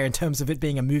link there in terms of it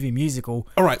being a movie musical.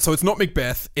 All right, so it's not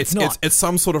Macbeth. It's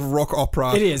some sort of rock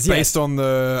opera. It is based on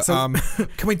the.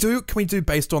 Can we do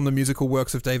based on the musical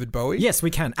works of David Bowie? Yes, we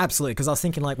can. Absolutely, because I was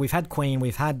thinking like we've had Queen,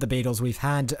 we've had the Beatles, we've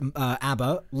had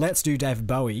ABBA. Let's do David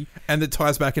Bowie, and it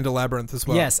ties back into Labyrinth as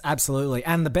well. Yes, absolutely.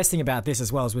 And the best thing about this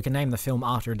as well is we can name the film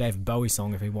after a David Bowie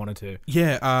song if we wanted to.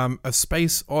 Yeah, A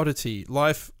Space Oddity,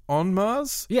 Life on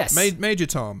Mars. Yes, Major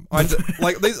Tom.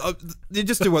 Like these, you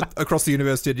just do what Across the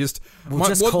Universe did.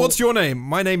 What's your name?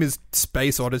 My name is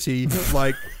Space Oddity.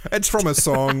 Like it's from a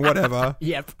song, whatever.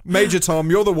 Yep. Major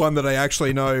Tom, you're the one that I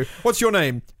actually know. What's your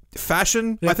name?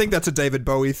 Fashion? Yep. I think that's a David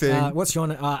Bowie thing. What's your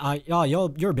name?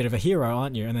 You're a bit of a hero,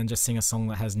 aren't you? And then just sing a song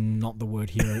that has not the word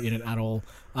hero in it at all.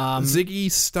 Ziggy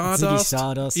Stardust. Ziggy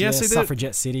Stardust. Yeah,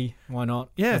 Suffragette City. Why not?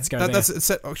 Yeah, let's go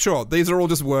there. Sure. These are all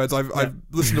just words. I've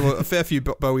listened to a fair few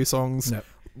Bowie songs. Yep.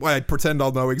 I pretend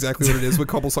I'll know exactly what it is. We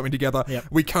cobble something together. Yep.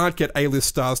 We can't get A-list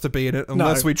stars to be in it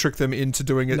unless we trick them into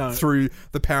doing it through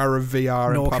the power of VR and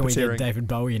puppeteering. Nor can we get David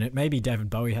Bowie in it. Maybe David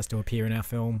Bowie has to appear in our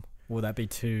film. Will that be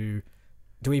too...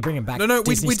 Do we bring him back? No,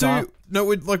 we style? do. No,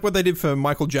 like what they did for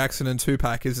Michael Jackson and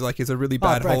Tupac is a really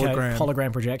bad hologram.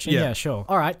 Hologram projection. Yeah, sure.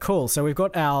 All right, cool. So we've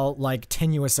got our like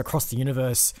tenuous Across the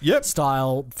Universe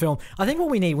style film. I think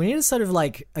what we need a sort of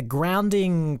like a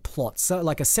grounding plot, so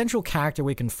like a central character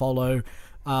we can follow.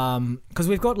 Because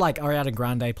we've got like Ariana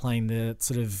Grande playing the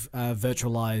sort of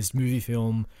virtualized movie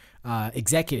film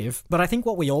executive, but I think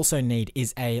what we also need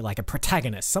is a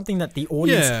protagonist, something that the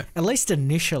audience, at least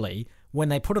initially, when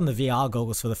they put on the VR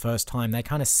goggles for the first time, they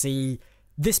kind of see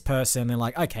this person and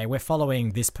like, okay, we're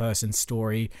following this person's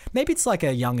story. Maybe it's like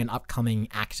a young and upcoming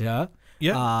actor.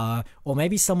 Yeah. Or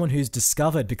maybe someone who's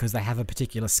discovered because they have a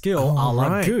particular skill, a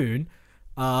la Goon.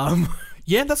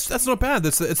 Yeah, that's not bad.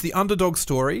 It's the underdog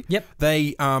story. Yep.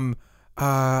 They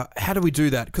how do we do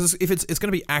that? Because if it's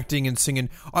going to be acting and singing,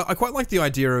 I quite like the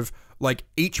idea of like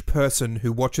each person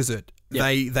who watches it,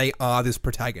 they are this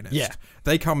protagonist. Yeah.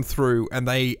 They come through and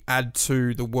they add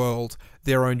to the world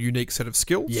their own unique set of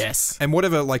skills. Yes. And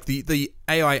whatever, like the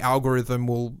AI algorithm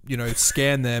will,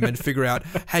 scan them and figure out,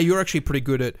 hey, you're actually pretty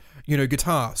good at,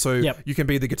 guitar. So you can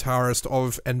be the guitarist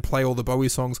of and play all the Bowie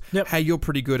songs. Yep. Hey, you're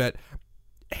pretty good at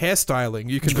hairstyling.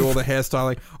 You can do all the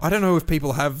hairstyling. I don't know if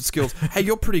people have skills. Hey,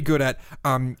 you're pretty good at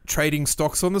trading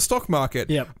stocks on the stock market.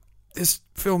 Yep. This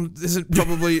film isn't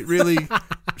probably really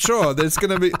sure. There's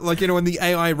going to be when the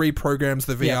AI reprograms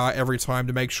the VR every time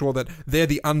to make sure that they're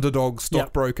the underdog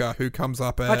stockbroker who comes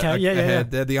up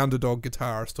ahead. They're the underdog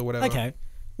guitarist or whatever. Okay.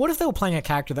 What if they were playing a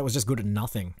character that was just good at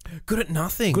nothing? Good at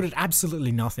nothing. Good at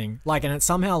absolutely nothing. And it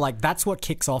somehow that's what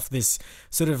kicks off this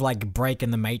sort of break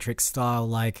in the Matrix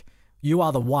style. You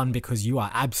are the one because you are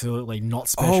absolutely not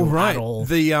special at all.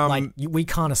 We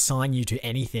can't assign you to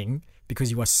anything because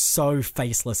you are so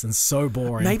faceless and so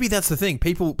boring. Maybe that's the thing.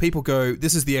 People go,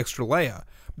 this is the extra layer.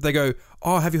 They go,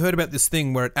 oh, have you heard about this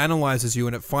thing where it analyzes you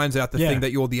and it finds out the thing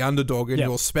that you're the underdog and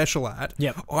you're special at?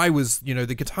 Yep. I was, the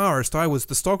guitarist. I was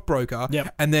the stockbroker.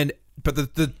 Yep. And then, but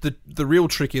the real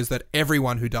trick is that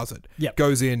everyone who does it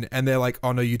goes in and they're like,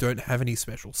 oh no, you don't have any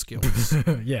special skills.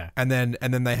 Yeah. And then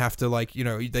they have to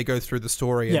they go through the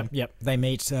story. Yep. They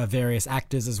meet various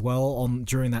actors as well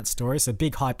during that story. So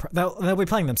big they'll be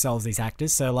playing themselves, these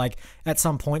actors. So at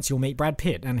some points you'll meet Brad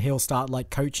Pitt and he'll start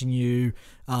coaching you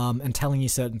and telling you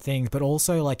certain things, but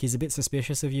also he's a bit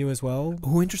suspicious of you as well.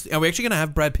 Oh, interesting. Are we actually going to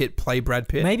have Brad Pitt play Brad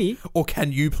Pitt? Maybe. Or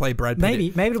can you play Brad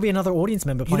Pitt? Maybe it'll be another audience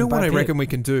member playing Brad Pitt. You know what I reckon we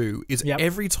can do is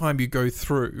every time you go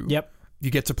through,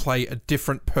 you get to play a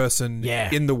different person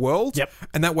in the world. Yep.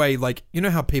 And that way,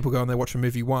 how people go and they watch a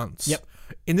movie once. Yep.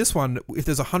 In this one, if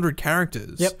there's 100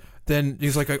 characters, then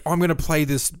he's like, I'm going to play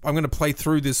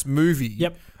through this movie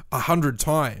 100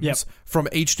 times from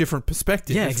each different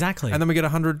perspective. Yeah, exactly. And then we get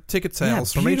 100 ticket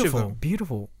sales from each of them.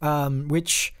 Beautiful. Why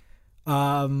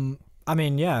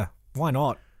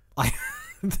not?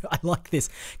 I like this.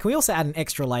 Can we also add an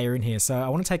extra layer in here? So I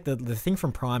want to take the thing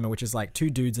from Primer, which is two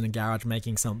dudes in a garage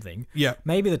making something. Yeah.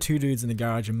 Maybe the two dudes in the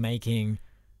garage are making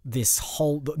this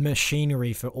whole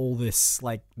machinery for all this,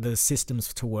 like the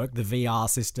systems to work, the VR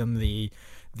system, the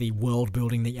world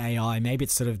building, the AI. Maybe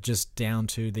it's sort of just down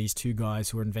to these two guys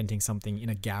who are inventing something in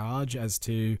a garage as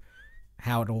to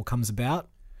how it all comes about.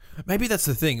 Maybe that's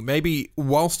the thing. Maybe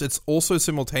whilst it's also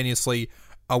simultaneously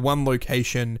a one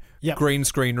location green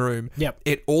screen room,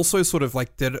 it also sort of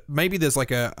like that. Maybe there's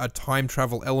like a time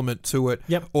travel element to it,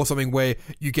 or something where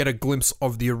you get a glimpse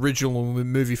of the original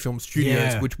movie film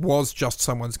studios, which was just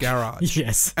someone's garage.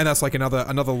 Yes, and that's like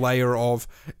another layer of.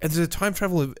 Is there time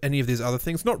travel of any of these other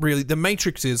things? Not really. The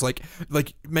Matrix is like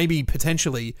maybe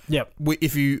potentially.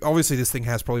 If you obviously this thing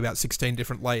has probably about 16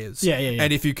 different layers.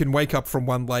 And if you can wake up from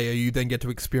one layer, you then get to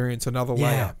experience another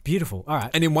layer. Beautiful. All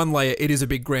right. And in one layer, it is a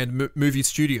big grand movie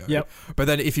studio. But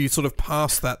then if you sort of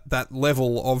pass that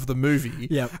level of the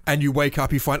movie, and you wake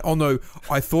up, you find, oh no,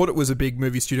 I thought it was a big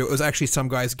movie studio. It was actually some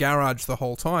guy's garage the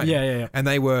whole time. And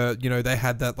they were, they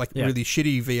had that like really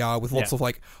shitty VR with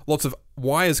lots of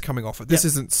wires coming off it. This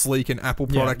isn't sleek and Apple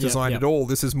product design at all.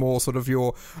 This is more sort of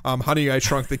your Honey, I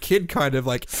Shrunk the Kid kind of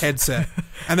like headset.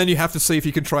 And then you have to see if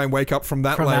you can try and wake up from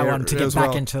that layer that one to get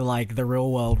back into like the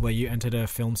real world where you entered a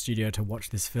film studio to watch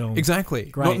this film. Exactly.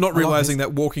 Great. Not realizing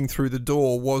that walking through the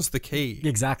door was the key.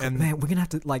 Exactly. And man, we're gonna have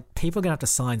to people are gonna have to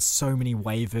sign so many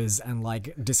waivers and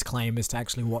like disclaimers to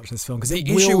actually watch this film, because it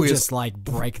will just like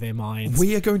break their minds.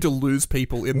 We are going to lose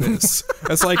people in this.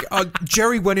 It's like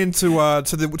Jerry went into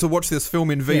to watch this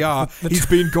film in VR. He's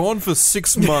been gone for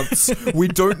 6 months. We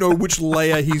don't know which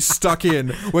layer he's stuck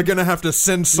in. We're gonna have to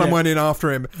send someone in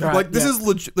after him. Right, like this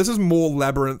is this is more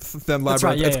Labyrinth than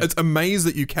Labyrinth. Right, it's a maze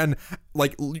that you can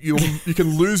like you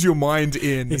can lose your mind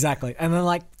in. Exactly. And then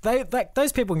like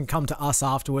those people can come to us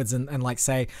afterwards and like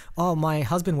say, oh, my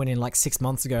husband went in like 6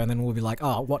 months ago, and then we'll be like,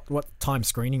 oh, what time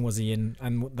screening was he in?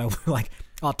 And they'll be like,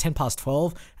 oh, 10 past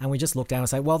 12. And we just look down and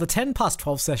say, well, the 10 past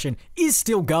 12 session is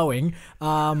still going.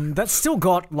 That's still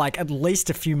got like at least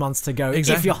a few months to go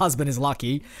if your husband is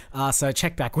lucky. So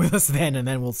check back with us then, and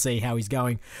then we'll see how he's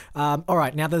going. All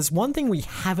right, now there's one thing we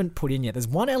haven't put in yet. There's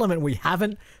one element we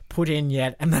haven't put in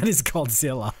yet, and that is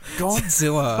Godzilla.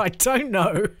 I don't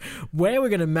know where we're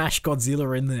going to mash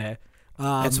Godzilla in there.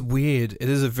 It's weird. It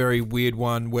is a very weird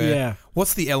one where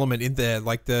what's the element in there?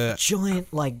 Like the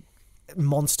giant like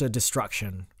monster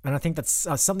destruction, and I think that's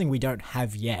something we don't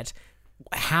have yet.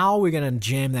 How we're going to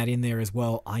jam that in there as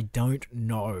well, I don't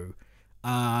know.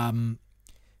 I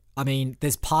mean,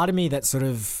 there's part of me that sort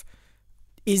of,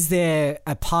 is there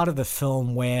a part of the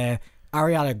film where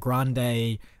Ariana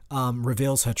Grande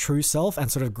reveals her true self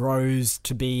and sort of grows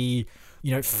to be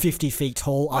 50 feet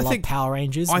tall, a la Power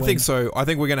Rangers? I think so. I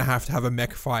think we're going to have a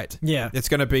mech fight. Yeah. It's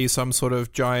going to be some sort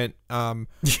of giant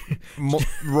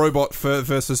robot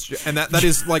versus... And that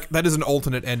is an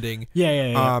alternate ending.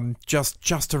 Yeah.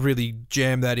 Just to really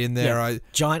jam that in there. Yeah.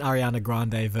 Giant Ariana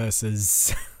Grande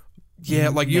versus... Yeah,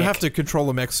 like you have to control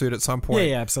a mech suit at some point.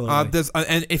 Yeah, absolutely.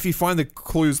 And if you find the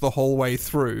clues the whole way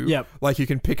through, like you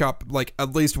can pick up like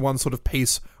at least one sort of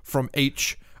piece from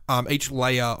each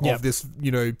layer of this,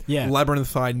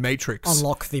 labyrinthine matrix.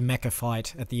 Unlock the mecha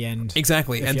fight at the end.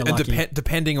 Exactly. And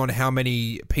depending on how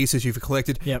many pieces you've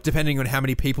collected, depending on how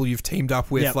many people you've teamed up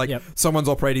with, someone's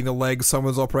operating the legs,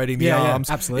 someone's operating the arms.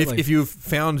 Yeah, absolutely. If you've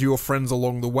found your friends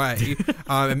along the way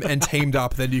and teamed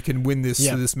up, then you can win this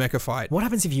mecha fight. What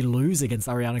happens if you lose against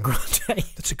Ariana Grande?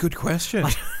 That's a good question.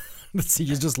 So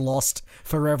you're just lost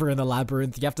forever in the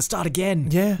labyrinth. You have to start again.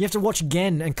 Yeah. You have to watch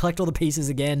again and collect all the pieces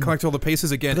again. But all the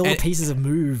pieces have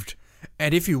moved.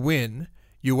 And if you win,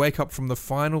 you wake up from the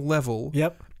final level.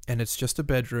 Yep. And it's just a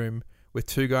bedroom with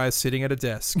two guys sitting at a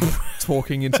desk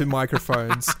talking into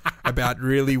microphones about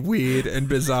really weird and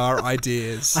bizarre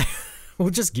ideas. We'll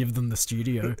just give them the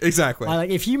studio. Exactly. Like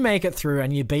if you make it through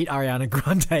and you beat Ariana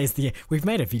Grande, we've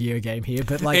made a video game here,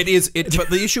 but like it is.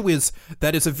 But the issue is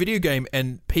that it's a video game,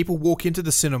 and people walk into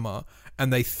the cinema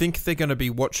and they think they're going to be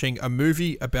watching a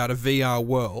movie about a VR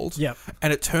world. Yep.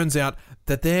 And it turns out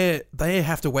that they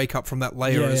have to wake up from that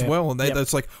layer as well, and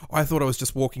it's like, I thought I was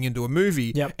just walking into a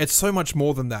movie. Yep. It's so much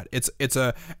more than that. It's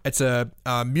a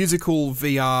musical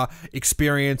VR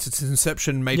experience. It's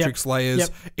Inception Matrix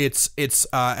layers. Yep.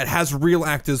 It has real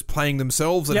actors playing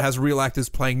themselves. It has real actors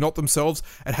playing not themselves.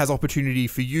 It has opportunity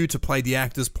for you to play the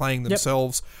actors playing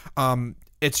themselves.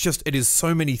 It is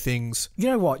so many things. You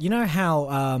know what? You know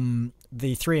how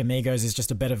the Three Amigos is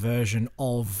just a better version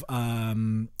of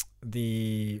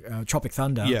the Tropic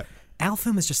Thunder? Yeah. Our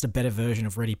film is just a better version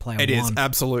of Ready Player One. It is,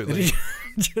 absolutely.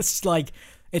 Just like,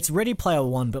 it's Ready Player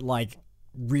One, but like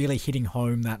really hitting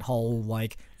home that whole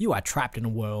like, you are trapped in a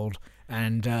world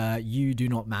And you do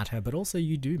not matter, but also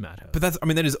you do matter. But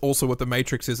that is also what The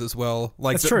Matrix is as well.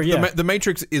 Like that's true, yeah. The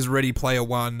Matrix is Ready Player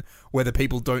One, where the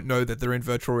people don't know that they're in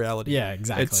virtual reality. Yeah,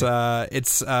 exactly.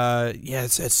 It's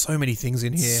so many things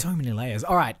in here. So many layers.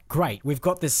 All right, great. We've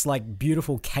got this like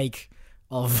beautiful cake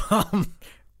of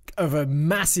of a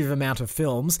massive amount of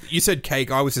films. You said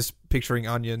cake. I was just picturing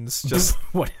onions. Just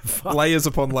whatever. Layers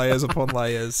upon layers upon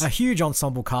layers. A huge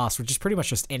ensemble cast, which is pretty much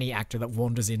just any actor that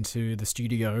wanders into the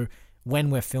studio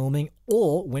when we're filming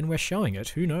or when we're showing it.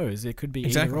 Who knows? It could be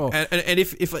either or. And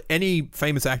if any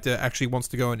famous actor actually wants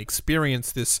to go and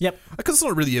experience this, yep, because it's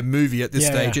not really a movie at this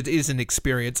stage, it is an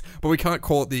experience, but we can't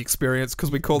call it the experience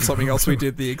because we called something else we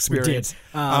did the experience.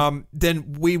 We did.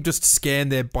 Then we just scan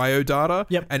their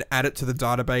biodata and add it to the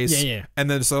database. And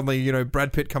then suddenly,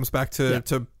 Brad Pitt comes back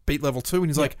to Beat Level 2 and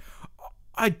he's like,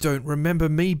 I don't remember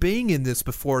me being in this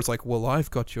before. It's like, well, I've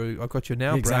got you now,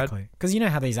 Brad. Exactly. Because you know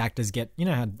how these actors get,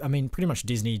 pretty much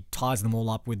Disney ties them all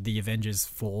up with the Avengers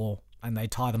 4 and they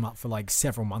tie them up for like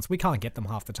several months. We can't get them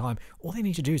half the time. All they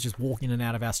need to do is just walk in and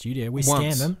out of our studio. We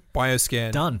scan them.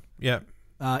 Bioscan. Done. Yeah.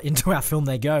 Into our film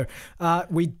they go.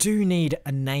 We do need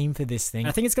a name for this thing.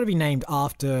 I think it's going to be named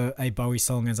after a Bowie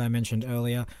song, as I mentioned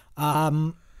earlier.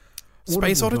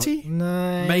 Space Oddity?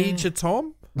 No. Major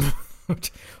Tom?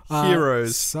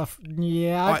 Heroes.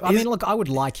 Look, I would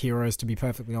like Heroes, to be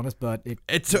perfectly honest, but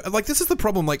it's like, this is the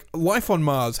problem. Like, Life on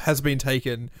Mars has been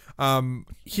taken.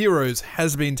 Heroes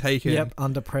has been taken. Yep.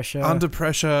 Under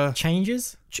Pressure.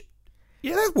 Changes.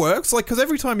 Yeah, that works. Like, because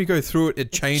every time you go through it,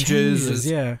 it changes.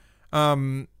 Yeah. All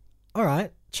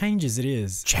right. Changes. It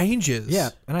is. Changes. Yeah,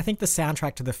 and I think the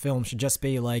soundtrack to the film should just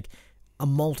be like a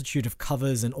multitude of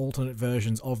covers and alternate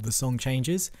versions of the song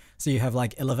Changes. So you have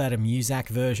like elevator Muzak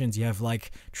versions, you have like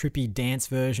trippy dance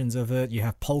versions of it, you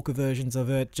have polka versions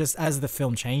of it, just as the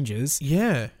film changes.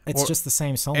 Yeah. It's just the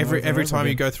same song. Every time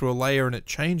you go through a layer and it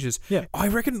changes. Yeah. I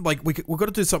reckon like we've got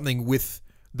to do something with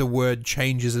the word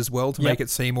changes as well to make it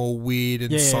seem all weird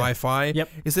and sci-fi. Yep.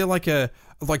 Is there like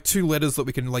two letters that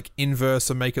we can like inverse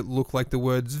and make it look like the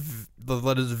letters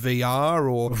VR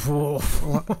or?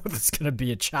 That's going to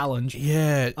be a challenge.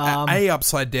 Yeah. A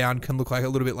upside down can look like a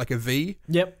little bit like a V.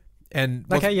 Yep. And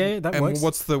that works.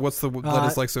 What's the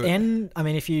letters like? So N. I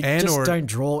mean, if you just don't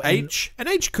draw H, an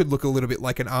H could look a little bit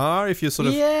like an R if you're sort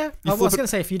of. Yeah, I was going to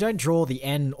say if you don't draw the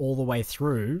N all the way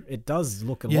through, it does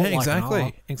look a lot like an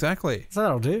R. Exactly. So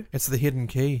that'll do. It's the hidden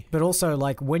key. But also,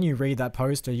 like when you read that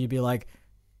poster, you'd be like,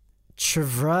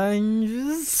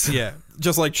 Travanges? Yeah,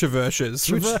 just like Traverses.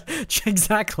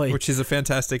 Exactly. Which is a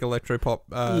fantastic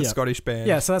electropop Scottish band.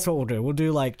 Yeah, so that's what we'll do. We'll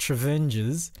do like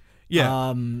Travanges.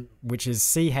 Yeah. Which is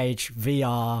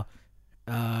CHVRGES.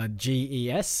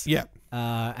 Yeah.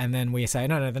 And then we say,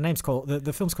 no, the name's called,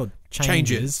 the film's called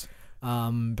Changes.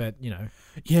 But,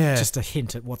 just a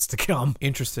hint at what's to come.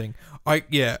 Interesting.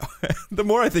 The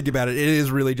more I think about it, it is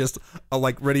really just a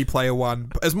like Ready Player One.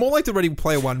 It's more like the Ready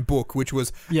Player One book, which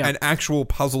was an actual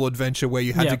puzzle adventure where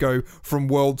you had to go from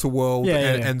world to world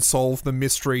and solve the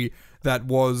mystery that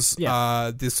was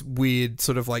this weird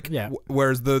sort of like,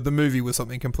 whereas the movie was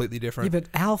something completely different. Yeah, but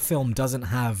our film doesn't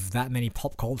have that many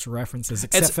pop culture references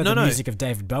except for the music of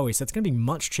David Bowie, so it's going to be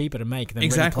much cheaper to make than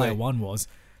Ready Player One was.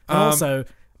 And also,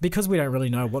 because we don't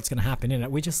really know what's going to happen in it,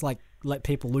 we just like let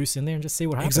people loose in there and just see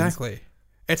what happens. Exactly.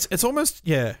 It's almost,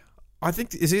 I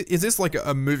think, is this like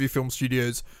a Movie Film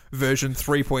Studios version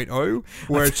 3.0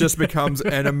 where it just becomes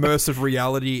an immersive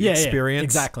reality experience? Yeah,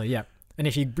 exactly, yeah. And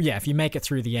if you make it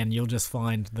through the end, you'll just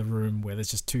find the room where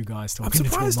there's just two guys talking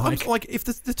into a mic. Like, if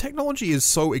the technology is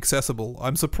so accessible,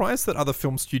 I'm surprised that other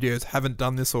film studios haven't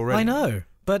done this already. I know.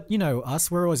 But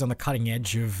us, we're always on the cutting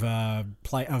edge of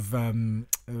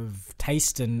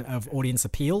taste and of audience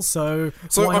appeal. So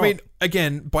I mean,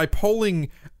 again, by polling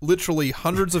literally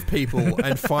hundreds of people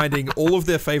and finding all of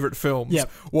their favorite films,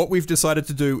 what we've decided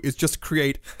to do is just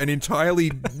create an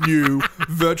entirely new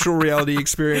virtual reality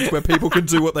experience where people can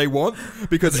do what they want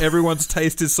because everyone's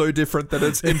taste is so different that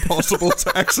it's impossible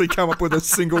to actually come up with a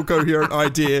single coherent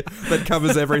idea that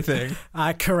covers everything.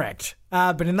 Correct.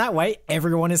 But in that way,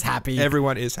 everyone is happy.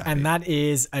 Everyone is happy. And that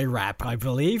is a wrap, I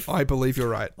believe. I believe you're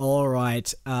right. All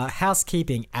right.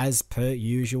 Housekeeping, as per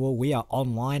usual. We are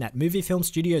online at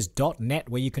moviefilmstudios.net,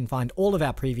 where you can find all of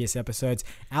our previous episodes,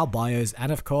 our bios,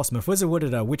 and of course, Mufwuza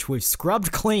Woodada, which we've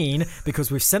scrubbed clean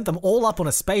because we've sent them all up on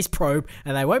a space probe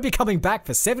and they won't be coming back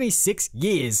for 76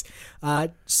 years.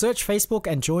 Search Facebook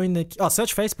and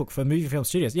search Facebook for Movie Film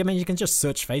Studios. Yeah, I mean, you can just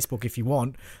search Facebook if you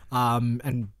want,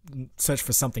 and search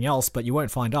for something else, but you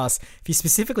won't find us. If you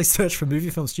specifically search for Movie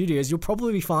Film Studios, you'll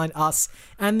probably find us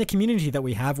and the community that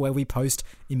we have where we post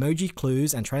post emoji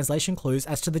clues and translation clues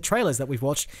as to the trailers that we've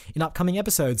watched in upcoming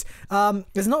episodes.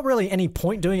 There's not really any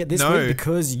point doing it this week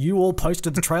because you all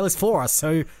posted the trailers for us,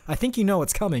 so I think you know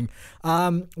what's coming.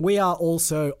 We are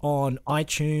also on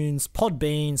iTunes,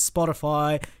 Podbean,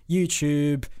 Spotify,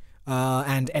 YouTube,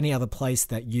 and any other place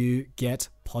that you get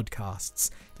podcasts.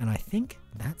 And I think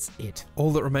that's it.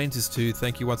 All that remains is to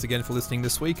thank you once again for listening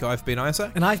this week. I've been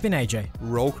Isaac. And I've been AJ.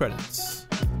 Roll credits.